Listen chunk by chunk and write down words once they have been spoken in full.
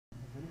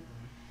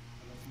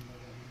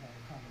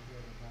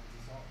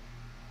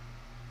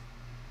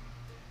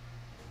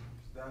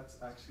that's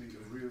actually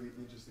a really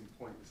interesting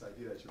point, this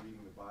idea that you're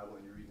reading the Bible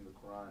and you're reading the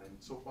Quran, and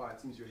so far it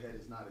seems your head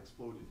is not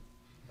exploded.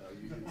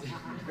 You're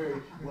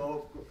very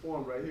well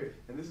formed right here.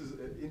 And this is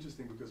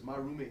interesting because my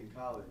roommate in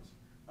college,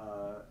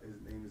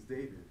 his name is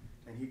David,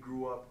 and he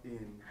grew up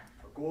in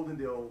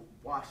Goldendale,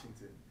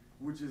 Washington,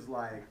 which is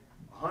like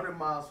 100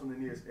 miles from the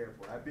nearest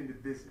airport. I've been to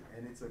visit,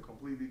 and it's a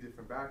completely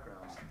different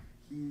background.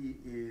 He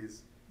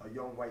is a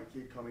young white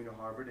kid coming to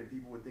Harvard, and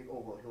people would think, oh,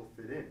 well, he'll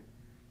fit in.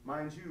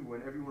 Mind you,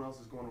 when everyone else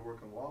is going to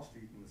work on Wall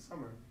Street in the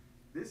summer,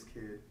 this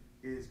kid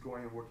is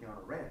going and working on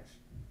a ranch.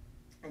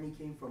 And he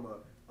came from a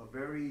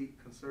very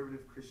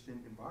conservative Christian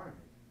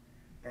environment.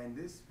 And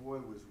this boy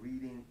was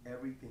reading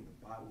everything,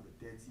 the Bible, the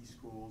Dead Sea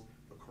Scrolls,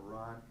 the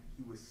Quran.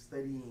 He was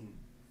studying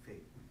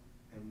faith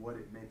and what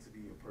it meant to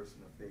be a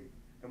person of faith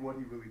and what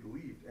he really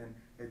believed. And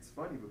it's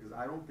funny because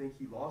I don't think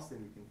he lost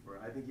anything for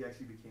it. I think he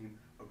actually became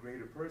a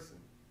greater person,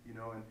 you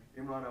know. And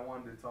Imran, I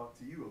wanted to talk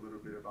to you a little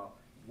bit about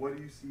what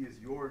do you see as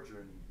your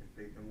journey in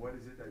faith, and what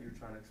is it that you're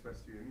trying to express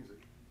through your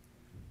music?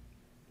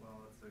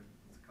 Well, it's a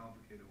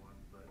complicated one,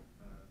 but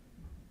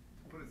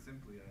to put it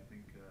simply, I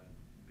think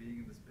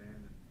being in this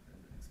band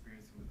and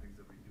experiencing the things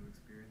that we do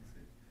experience,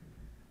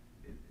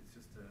 it's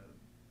just a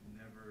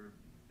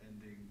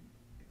never-ending,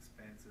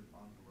 expansive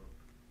envelope.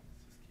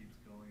 It just keeps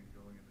going and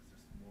going, and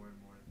there's just more and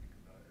more to think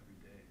about every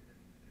day,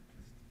 and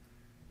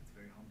it's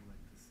very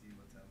humbling to see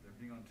what's out there.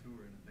 Being on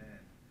tour in a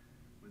band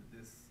with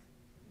this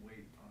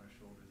weight on our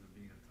shoulders of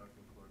being a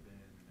Taqwacore band,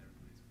 and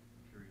everybody's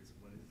curious,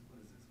 what is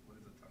this? What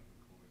is a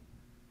Taqwacore?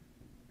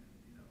 And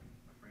you know,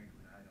 frankly,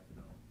 I don't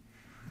know.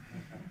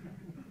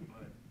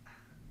 But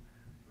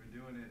we're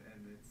doing it,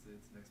 and it's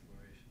an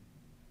exploration.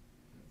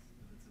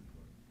 It's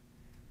important.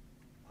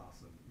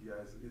 Awesome. You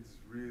guys, it's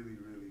really,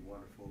 really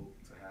wonderful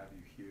to have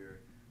you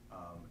here,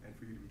 and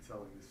for you to be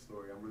telling this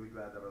story. I'm really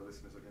glad that our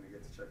listeners are going to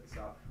get to check this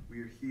out.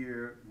 We are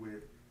here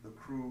with the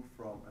crew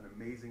from an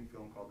amazing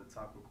film called The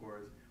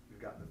Taqwacores.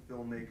 We've got the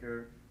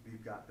filmmaker,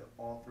 we've got the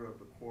author of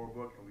the core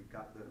book, and we've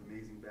got the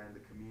amazing band,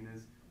 the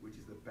Kominas, which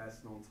is the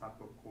best-known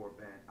Taqwacore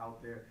band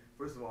out there.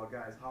 First of all,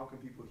 guys, how can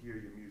people hear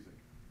your music?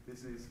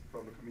 This is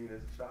from the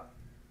Kominas shop.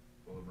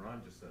 Well,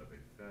 Imran just set up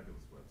a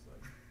fabulous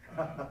website.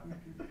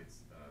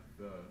 It's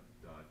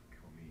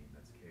the.komin,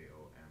 that's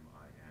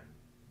KOMIN.AS.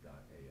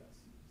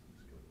 So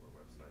just go to our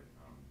website.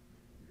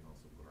 You can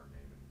also put our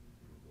name in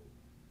Google,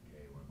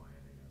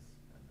 KOMINAS,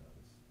 and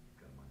it's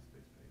got a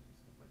MySpace page and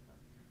stuff like that.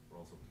 We're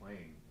also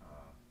playing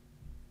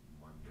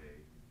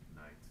Monday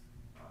night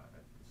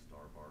at the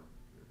Star Bar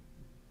here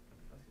at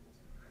the festival.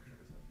 So check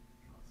us out.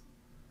 Awesome.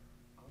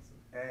 Awesome.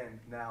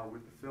 And now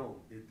with the film,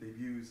 it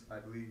debuts,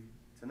 I believe,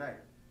 tonight.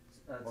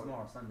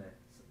 Tomorrow, Sunday.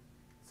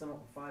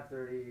 So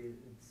 5:30.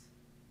 It's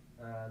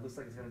looks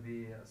like it's going to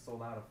be a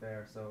sold-out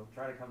affair. So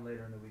try to come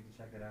later in the week to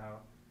check it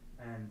out.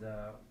 And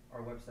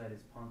our website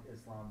is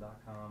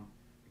punkislam.com.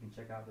 You can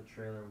check out the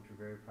trailer, which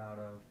we're very proud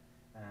of,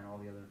 and all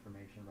the other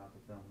information about the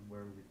film and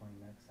where we'll be playing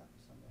next after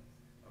Sundance.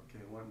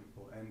 Okay,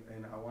 wonderful.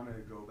 And I want to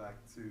go back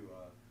to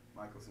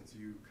Michael, since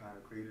you kind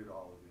of created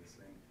all of this,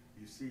 and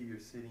you see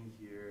you're sitting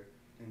here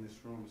in this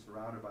room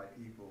surrounded by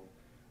people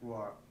who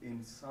are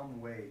in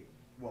some way,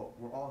 well,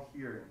 we're all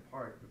here in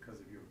part because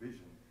of your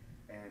vision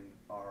and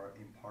are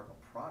in part a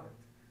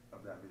product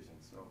of that vision.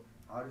 So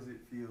how does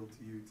it feel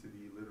to you to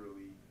be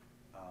literally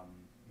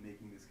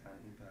making this kind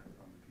of impact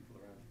on the people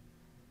around you?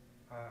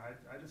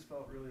 I just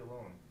felt really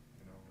alone,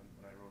 you know,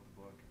 when I wrote the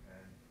book,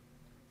 and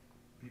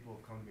people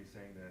have come to me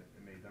saying that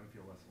it made them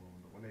feel less alone.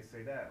 But when they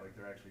say that, like,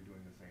 they're actually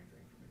doing the same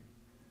thing for me.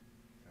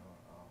 You know,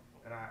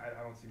 and I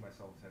don't see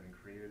myself as having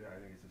created it. I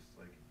think it's just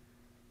like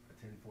a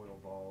tinfoil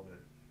ball that,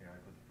 you know, I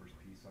put the first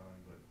piece on,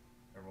 but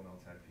everyone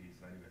else had a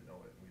piece, and I didn't even know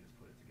it, and we just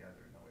put it together,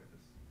 and now we have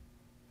this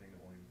thing that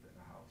won't even fit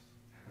in a house.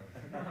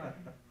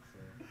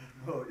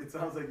 Well, it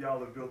sounds like y'all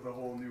have built a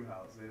whole new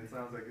house, and it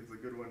sounds like it's a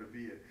good one to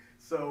be in.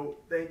 So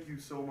thank you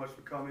so much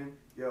for coming.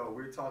 Yo,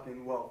 we're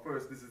talking, well,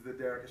 first, this is the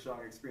Derek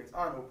Ashong Experience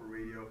on Oprah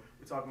Radio.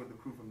 We're talking with the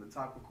crew from the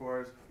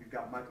Taqwacores. We've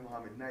got Michael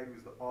Muhammad Knight,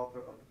 who's the author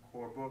of the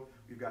core book.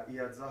 We've got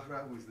Eyad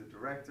Zahra, who's the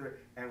director,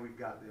 and we've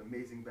got the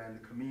amazing band,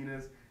 the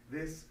Kominas.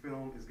 This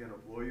film is gonna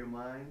blow your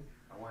mind.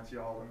 I want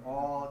you all to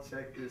all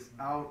check this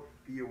out.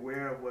 Be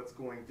aware of what's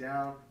going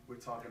down. We're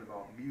talking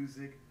about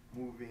music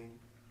moving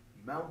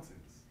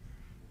mountains,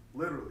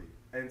 literally.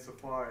 And so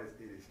far as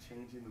it is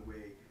changing the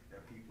way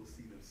that people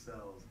see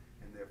themselves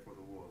and therefore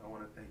the world. I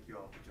want to thank you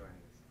all for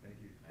joining us.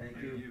 Thank you. Thank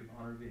you.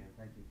 Honored to be here.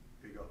 Thank you.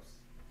 Big ups.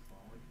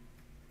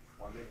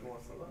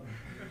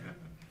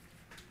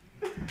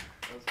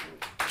 That's cool.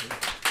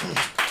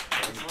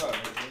 Thanks a lot.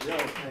 Yo,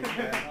 thanks,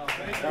 man.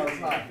 That was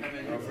hot.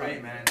 That was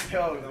great, man.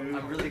 Yo, dude.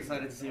 I'm really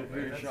excited to see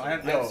your show.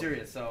 I'm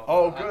serious,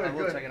 so good, I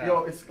will check it out.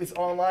 Yo, it's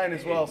online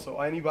as well, so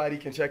anybody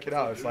can check it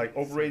out. It's like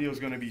Oprah Radio is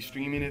going to be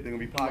streaming it. They're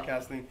going to be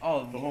podcasting.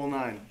 Oh, the whole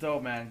nine.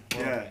 Dope, man.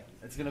 Well, yeah.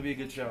 It's going to be a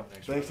good show.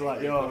 Thanks a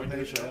lot. Yo,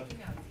 thanks, You gonna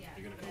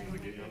come to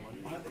get you on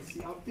Monday?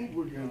 see, I think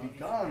we're gonna be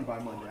gone by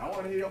Monday. I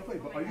want to hear y'all play.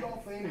 But are you all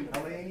playing in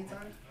LA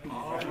anytime?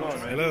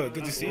 Hello,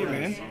 good to see you,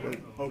 man.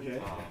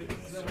 Okay.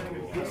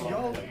 So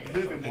y'all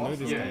live in Boston? I know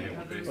this guy.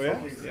 Oh yeah?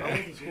 I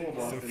went to school in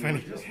Boston. So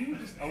funny.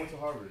 I went to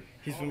Harvard.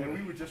 He's from. And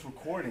we were just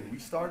recording. We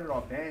started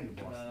our band in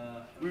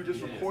Boston. We were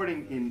just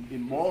recording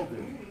in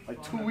Malden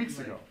like 2 weeks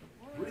ago.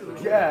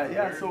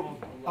 Yeah. So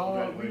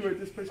we were at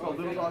this place called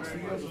Little Dog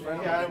Studios.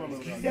 Yeah, I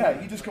remember.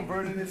 Yeah, he just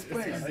converted his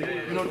place.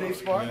 You know Dave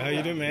Spark? How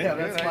you doing, man? Yeah,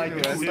 that's my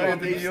dude.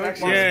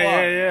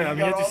 Yeah. I'm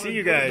here to see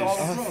you guys.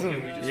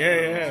 Awesome.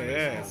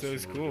 Yeah. So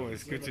it's cool.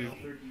 It's good to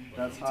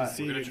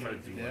see you.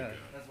 Yeah.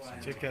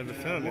 Check out the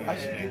film. I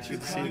should get you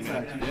Good to see you.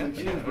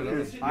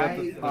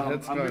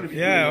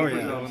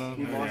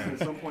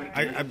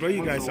 I brought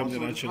you guys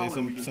something actually.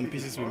 Some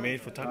pieces we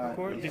made for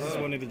Taqwacores. This is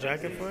one of the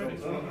jacket for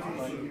it.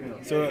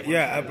 So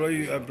yeah, I brought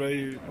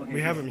you.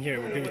 We have them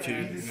here. We'll give it to you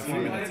in a few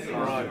minutes.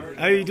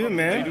 How you doing,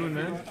 man? How you doing,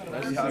 man?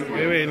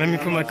 Wait. Let me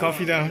put my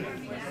coffee down.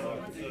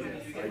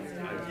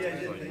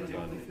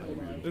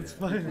 It's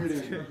fine.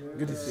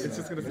 Good to see you. It's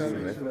just gonna sound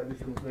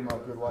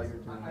good while you're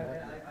doing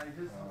that.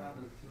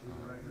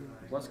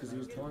 Plus, because he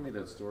was telling me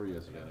that story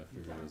yesterday, and I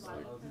figured it was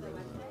like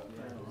relevant.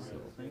 So,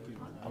 thank you.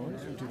 I want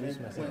to introduce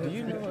myself. Do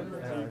you know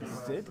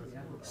Sid?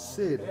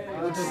 Sid?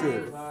 Which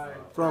Sid?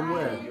 From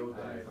where?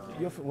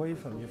 Where are you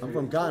from? I'm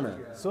from Ghana.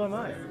 So am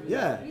I.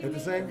 Yeah, at the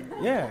same?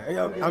 Yeah,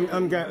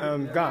 I'm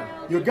Gan.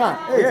 You're Ghana?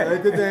 Hey,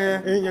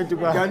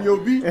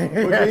 Ganyobi?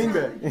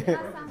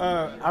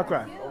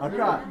 Accra.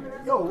 Accra.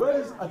 Yo,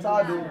 where's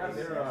Atado?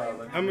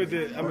 I'm with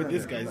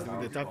this guys,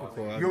 with the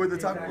Taqwacores. You're with the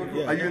Taqwacores?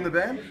 Yeah. Are you in the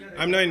band?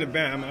 I'm not in the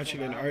band. I'm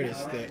actually an artist.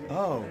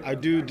 I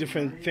do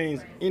different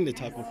things in the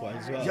Taqwacores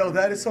as well. Yo,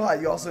 that is so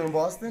hot. You also in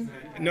Boston?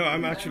 No,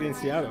 I'm actually in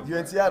Seattle. You're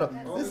in Seattle.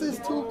 This is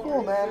too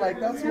cool, man. Like,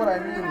 that's what I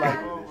mean. Like,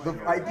 the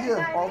idea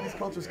of all these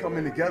cultures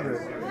coming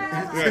together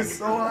is just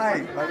so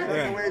hype. I mean,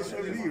 that's the way it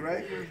should be,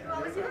 right?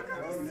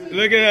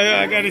 Look at that.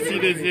 I got to see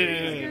this.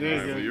 Yeah,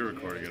 there you go. You're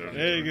recording it.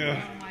 There you go.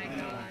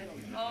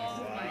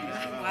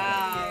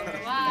 Wow.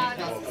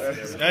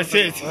 That's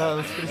it.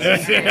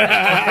 That's it.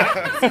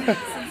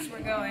 Since we're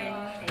going.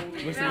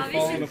 Let's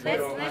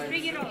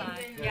bring it alive.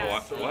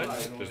 Yes. What?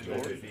 There's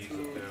more?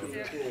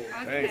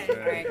 Thanks,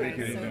 man. Thank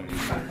you.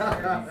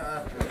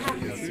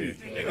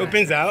 It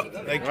opens out.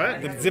 Like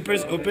the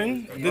zippers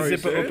open. This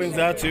zipper opens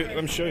out too.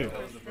 Let me show you.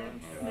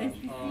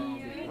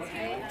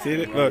 See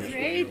it? Look.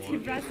 Great. You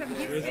brought some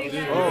gifts.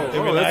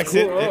 Relax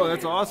it. Oh,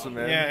 that's awesome,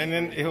 man. Yeah, and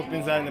then it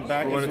opens out in the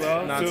back as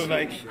well. So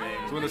like,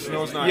 so when the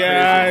snow's not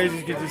yeah, you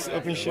just get this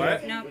open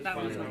shit. No, that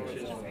one's not.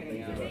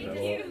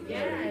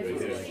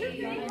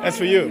 That's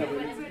for you.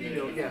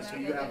 Yeah, so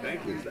you have the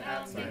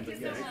at sign, but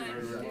yes.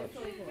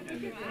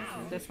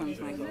 This one's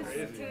my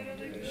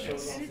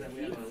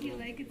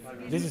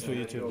This is for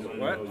you too.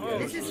 What? Oh,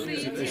 This is for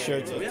you. The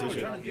shirts, a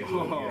t-shirt.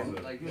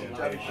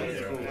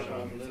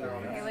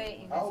 Hey,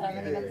 wait.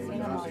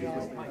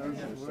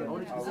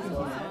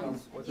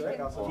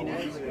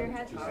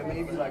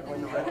 Maybe like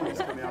when the records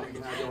come out, we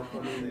can have them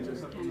come in and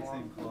just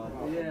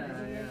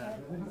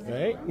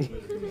Right?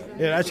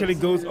 It actually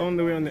goes all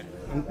the way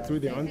through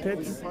the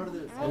armpits.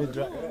 And it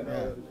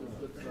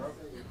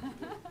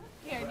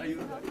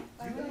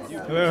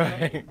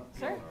Right.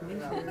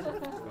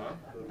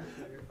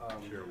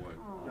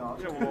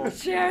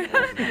 Share.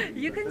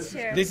 You can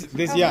share.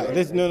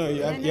 No,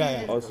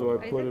 yeah. Also,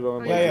 I put it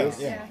on Yeah.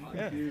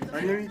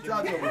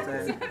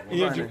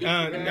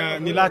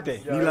 Nilate.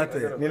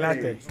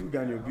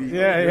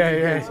 Yeah.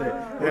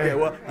 Okay,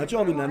 well, I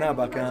told me Nana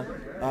Baka,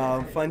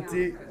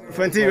 Fanti,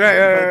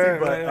 right.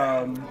 but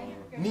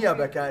Nia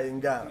Baka in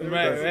Ga.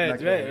 Right.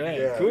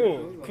 Yeah.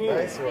 Cool.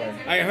 Nice one.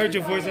 I heard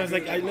your voice. I was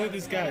like, I know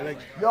this guy. Like,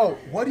 yo,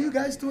 what are you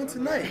guys doing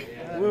tonight?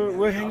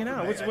 we're hanging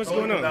out. What's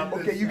going on?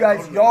 Okay, you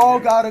guys, y'all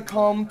gotta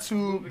come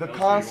to the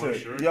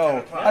concert.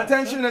 Yo,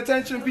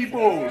 attention,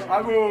 people.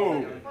 I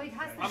will.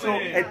 So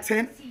at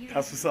 10,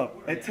 that's what's up.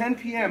 At 10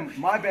 p.m.,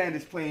 my band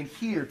is playing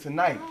here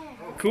tonight.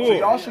 Cool. So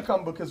y'all should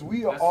come because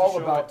we are all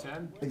about,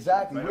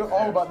 exactly, we're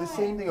all about the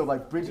same thing of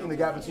like bridging the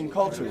gap between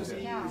cultures.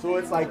 So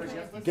it's like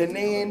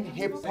Ghanaian,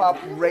 hip hop,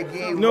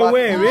 reggae. No rock.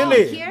 way,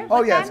 really?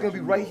 Oh yeah, it's gonna be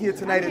right here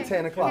tonight at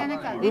 10 o'clock.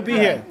 We'll be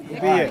here.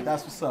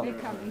 That's what's up.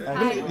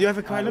 You have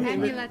a car? Let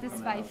me. That's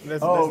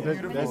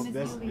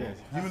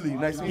Yuli,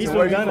 nice to meet He's you.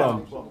 Where from are you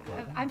Ghana. from?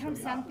 I'm from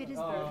St.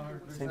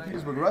 Petersburg. St.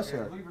 Petersburg,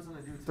 Russia.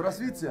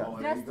 Здравствуйте.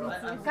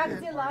 Как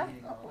дела?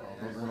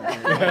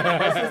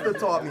 My sister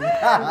taught me.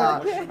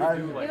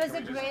 It was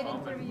a great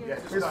interview.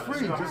 It's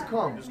free, just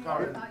come.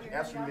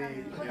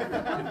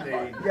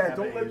 Yeah,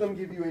 don't let them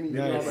give you any.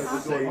 Nice.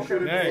 Just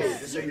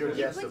say you're a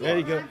guest. There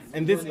you go.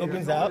 And this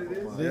opens out.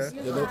 This.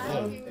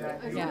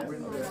 Yeah.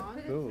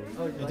 Cool.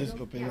 It just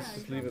opens.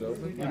 Just leave it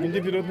open. You can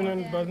leave it open on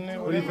the button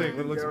there. What do you think?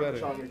 What looks better?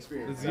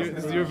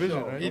 This is your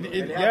vision, right?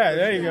 Yeah.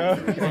 There you go.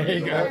 There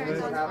you go.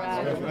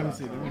 Let me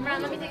see. Imran,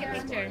 let me take a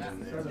picture.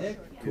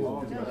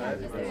 Cool. So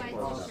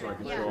I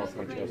can show off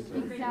my chest.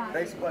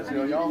 Thanks so much,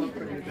 yo. Y'all are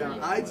putting it down.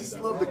 I just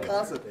love the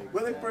concept.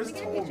 When they first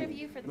told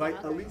me,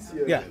 like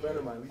Alicia, Yeah. a friend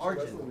of mine,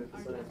 Alicia Westland at the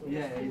Sundance.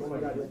 Yeah, Oh my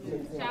God, Shot,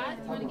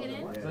 you want to get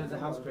in? So is the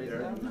house crazy?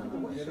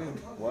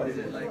 What? Is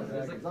it like,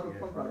 there's like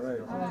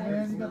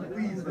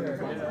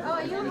Oh,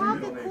 you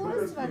have the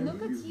coolest one.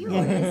 Look at you.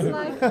 It's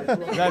like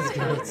That's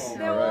great.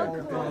 they're all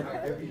cool.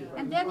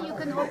 And then you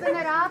can open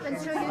it up and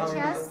show your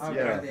chest.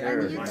 Yeah,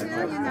 And you too,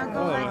 you know,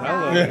 go like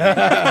hello.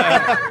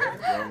 that.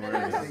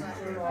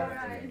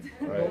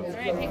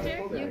 Alright, picture?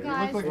 You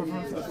guys, Look like we're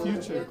from the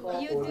future.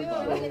 you do. I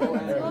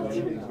don't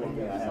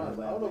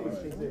know which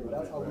things they, but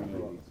that's how we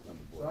grew up.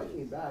 So I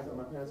came back, and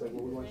my parents were like,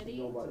 well, we want you to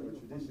know about your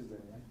traditions.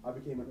 And I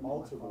became an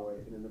altar boy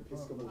in an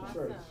Episcopal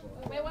church.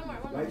 Wait, one more.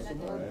 Right, so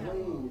That's my it.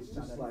 brain is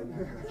just like,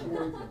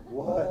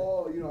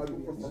 whoa, you know, I go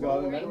from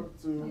Scotland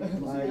to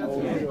like,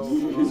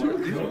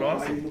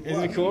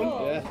 Isn't it cool?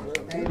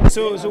 Yeah.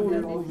 So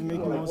we'll be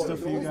making more stuff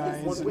for you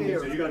guys. And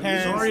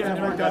Sorry I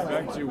never got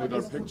back to you with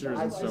our pictures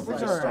and stuff. We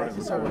just started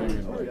recording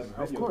and like.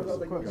 of course.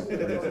 Yeah.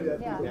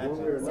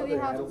 So we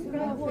have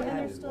what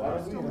other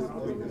stores?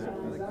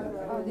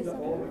 Oh, this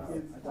one.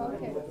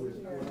 Okay.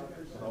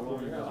 How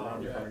long you guys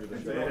around your hungry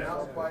this day?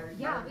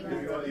 Yeah, we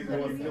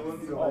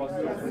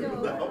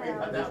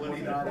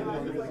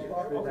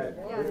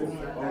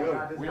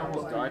have. We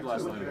almost died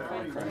last night in a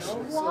car crash.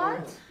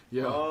 What?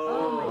 Yeah,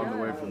 on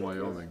the way from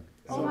Wyoming.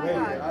 Oh my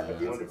God.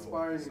 it's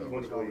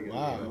inspiring.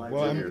 Wow.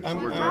 Well, I'm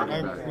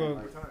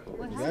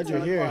glad you're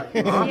here.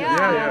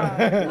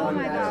 Yeah. Oh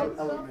my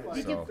God.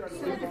 Did you?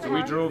 So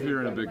we drove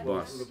here in a big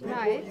bus.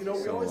 Right. You know,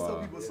 we always tell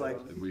people it's like,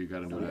 We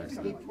got into an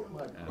accident.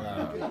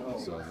 And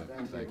so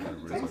thank God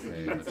everybody's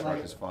okay. And the truck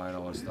is fine,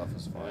 all our stuff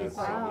is fine.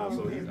 I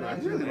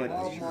really like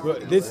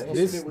this. Well,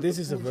 this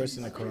is a verse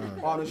in the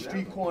Quran. On a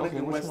street corner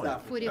in West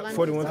Africa.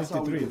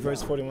 4153,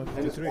 verse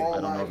 4153.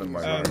 I don't know them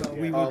by heart.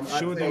 We will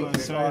show them our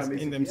signs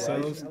in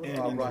themselves and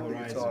in the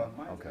horizon.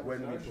 Okay.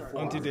 When we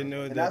perform. Until they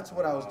know And that that's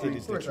what I was doing it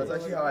is the first. That's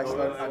truth. actually how I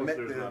started. I met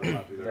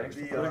Thanks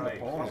for putting the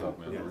poems up,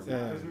 man.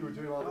 because we were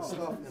doing all this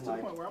stuff and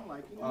like,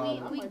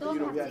 We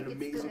don't have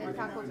tickets to the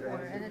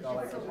Taqwacores, and it's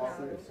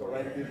just so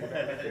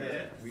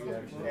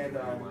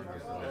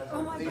loud.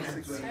 and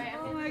basically,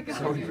 Oh my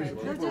God.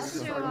 They'll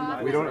just show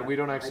up. We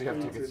don't actually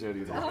have tickets yet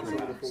either,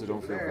 so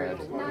don't feel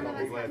bad. None of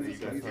us have tickets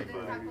to the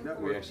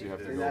Taqwacores. We actually have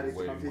to and go that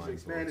way competition mindful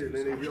expanded, and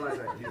then they realized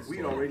that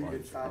we'd already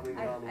been traveling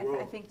around the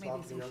world. I think maybe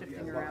talking some to young shifting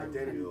people about around.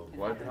 identity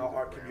What? and how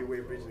art can be a way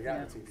of bridging the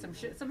gap between people.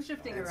 Some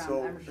shifting And around,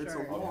 so, I'm and so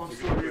sure. long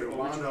story, it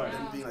wound up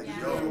and being like,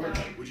 yo,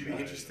 would you be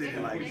interested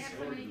in like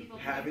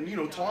having, you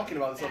know, talking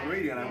about this on the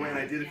radio? And I went and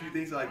I did a few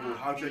things like, well,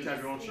 how should I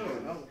have your own show?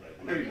 And I was like,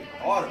 very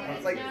audible.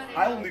 It's like,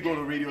 I only go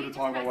to radio to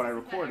talk about what I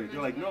recorded.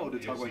 They're like, no, to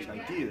talk about your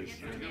ideas.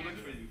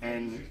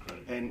 And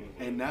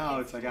now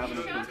it's like I have an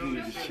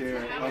opportunity to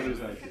share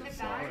others' ideas.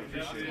 So,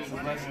 it's a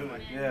blessing.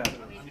 Yeah.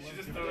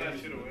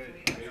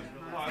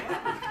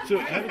 So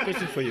I have a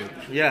question for you.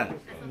 Yeah.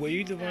 Were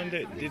you the one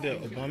that did the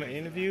Obama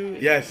interview?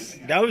 Yes.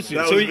 That was you.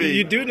 That So was me.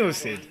 you do know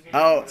Sid.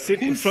 Oh,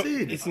 Sid, who's from,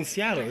 Sid? it's in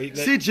Seattle.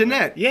 Sid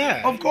Jeanette.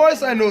 Yeah. Of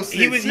course I know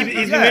Sid. He's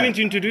been Yeah. waiting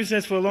to introduce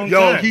us for a long Yo,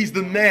 time. he's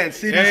the man.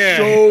 Sid Yeah, is yeah.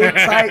 so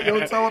tight.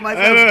 Yo, tell him I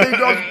said know.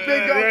 big ups,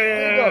 big ups,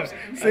 Yeah, big yeah. ups.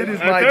 Sid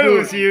is I my thought it dude.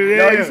 was you, yeah,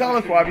 Yo, yeah. he's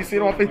telling for. I've been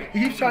seeing him on Facebook. He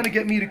keeps trying to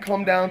get me to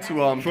come down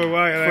to For a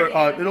while,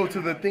 like- you know,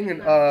 to the thing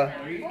in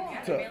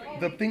to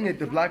the thing at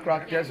the Black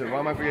Rock Desert. Why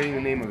am I forgetting the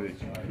name of it?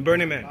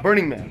 Burning Man.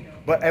 Burning Man.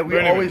 But we're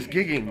Burning Man. always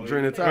gigging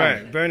during the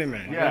time. Right, Burning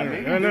Man. Yeah,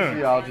 Burning maybe Man. this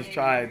year I'll just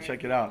try and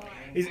check it out.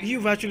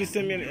 You've actually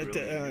sent me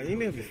an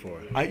email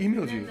before. I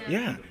emailed you.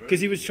 Yeah,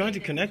 because he was trying to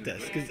connect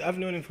us. Because I've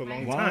known him for a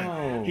long Wow.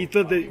 time. He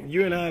thought that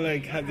you and I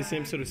like had the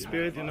same sort of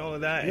spirit and all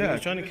of that. And he Yeah.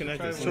 was trying to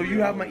connect us. So you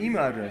have my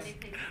email address?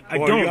 I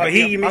Or don't, you but have-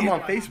 he I'm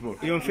on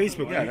Facebook. You're on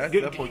Facebook. Yeah,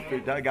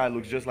 Good- that guy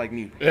looks just like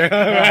me.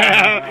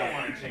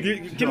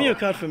 Give me your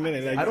card for a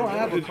minute. Like, I don't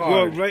have a Well,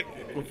 card, right.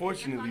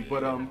 unfortunately,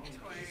 but I'll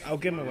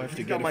get my wife to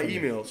he's get got it my for me.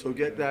 email, so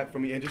get that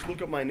from me, and just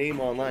look up my name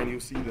online. You'll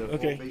see the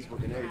Okay. whole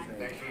Facebook and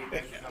everything.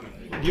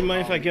 Do you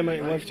mind if I get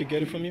my wife to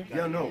get it from you?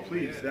 Yeah, no,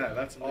 please. Yeah,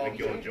 that's all. I think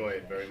you'll enjoy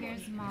it very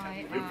Here's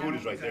my.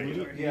 is right there.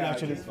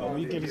 Will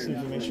you give us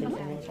information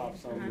for me?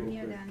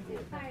 Near the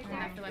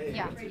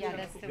yeah,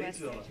 that's the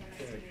rest.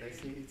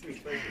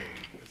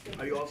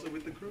 Are you also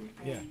with the crew?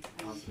 Yeah.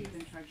 She's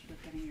in charge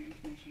of getting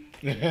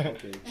your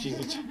information.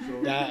 She's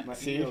that.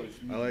 See, I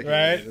like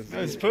right? it.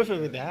 It's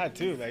perfect with the hat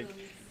too. Like,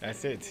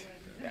 that's it.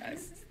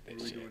 That's the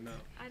shit.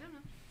 I don't know.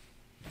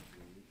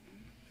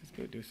 Let's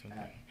go do something.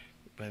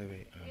 By the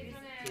way,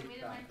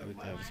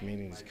 I was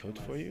meeting this coat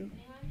for you.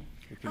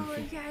 We can Oh,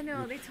 fin- yeah, I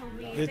know. They told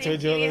me. They Thank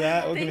told you all of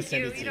that? We're Thank gonna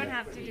send you. it to You you. don't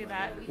have to do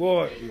that.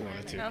 Well, we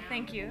wanted to. No,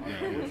 thank you.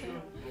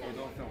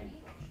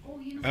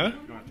 Huh?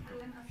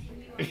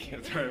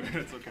 Sorry,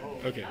 it's okay.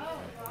 Okay.